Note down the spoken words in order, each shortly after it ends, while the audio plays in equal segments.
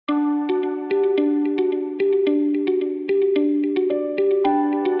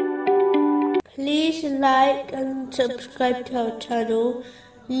like and subscribe to our channel.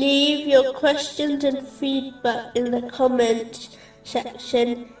 Leave your questions and feedback in the comments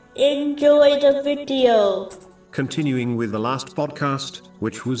section. Enjoy the video. Continuing with the last podcast,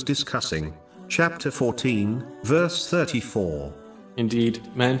 which was discussing chapter 14, verse 34. Indeed,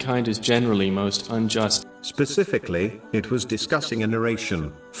 mankind is generally most unjust. Specifically, it was discussing a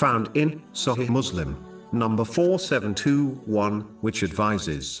narration found in Sahih Muslim, number 4721, which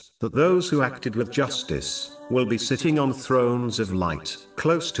advises that those who acted with justice will be sitting on thrones of light,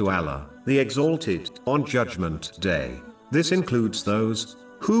 close to Allah, the Exalted, on Judgment Day. This includes those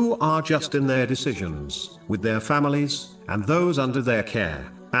who are just in their decisions with their families, and those under their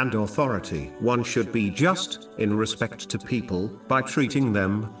care and authority. One should be just in respect to people by treating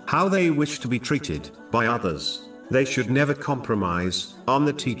them how they wish to be treated by others. They should never compromise on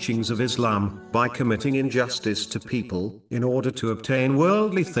the teachings of Islam by committing injustice to people in order to obtain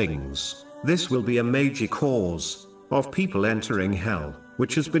worldly things. This will be a major cause of people entering hell,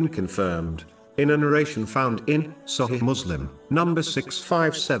 which has been confirmed in a narration found in Sahih Muslim, number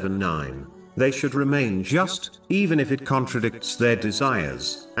 6579. They should remain just, even if it contradicts their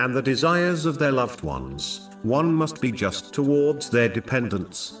desires, and the desires of their loved ones. One must be just towards their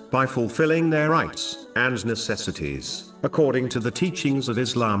dependents, by fulfilling their rights and necessities, according to the teachings of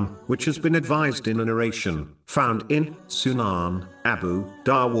Islam, which has been advised in a narration, found in Sunan, Abu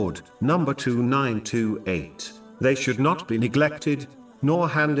Dawood, number 2928. They should not be neglected, nor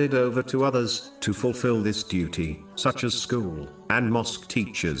handed over to others to fulfill this duty, such as school and mosque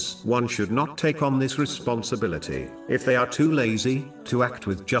teachers. One should not take on this responsibility if they are too lazy to act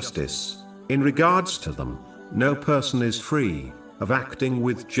with justice. In regards to them, no person is free of acting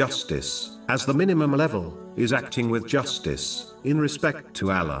with justice, as the minimum level is acting with justice in respect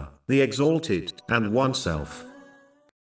to Allah, the Exalted, and oneself.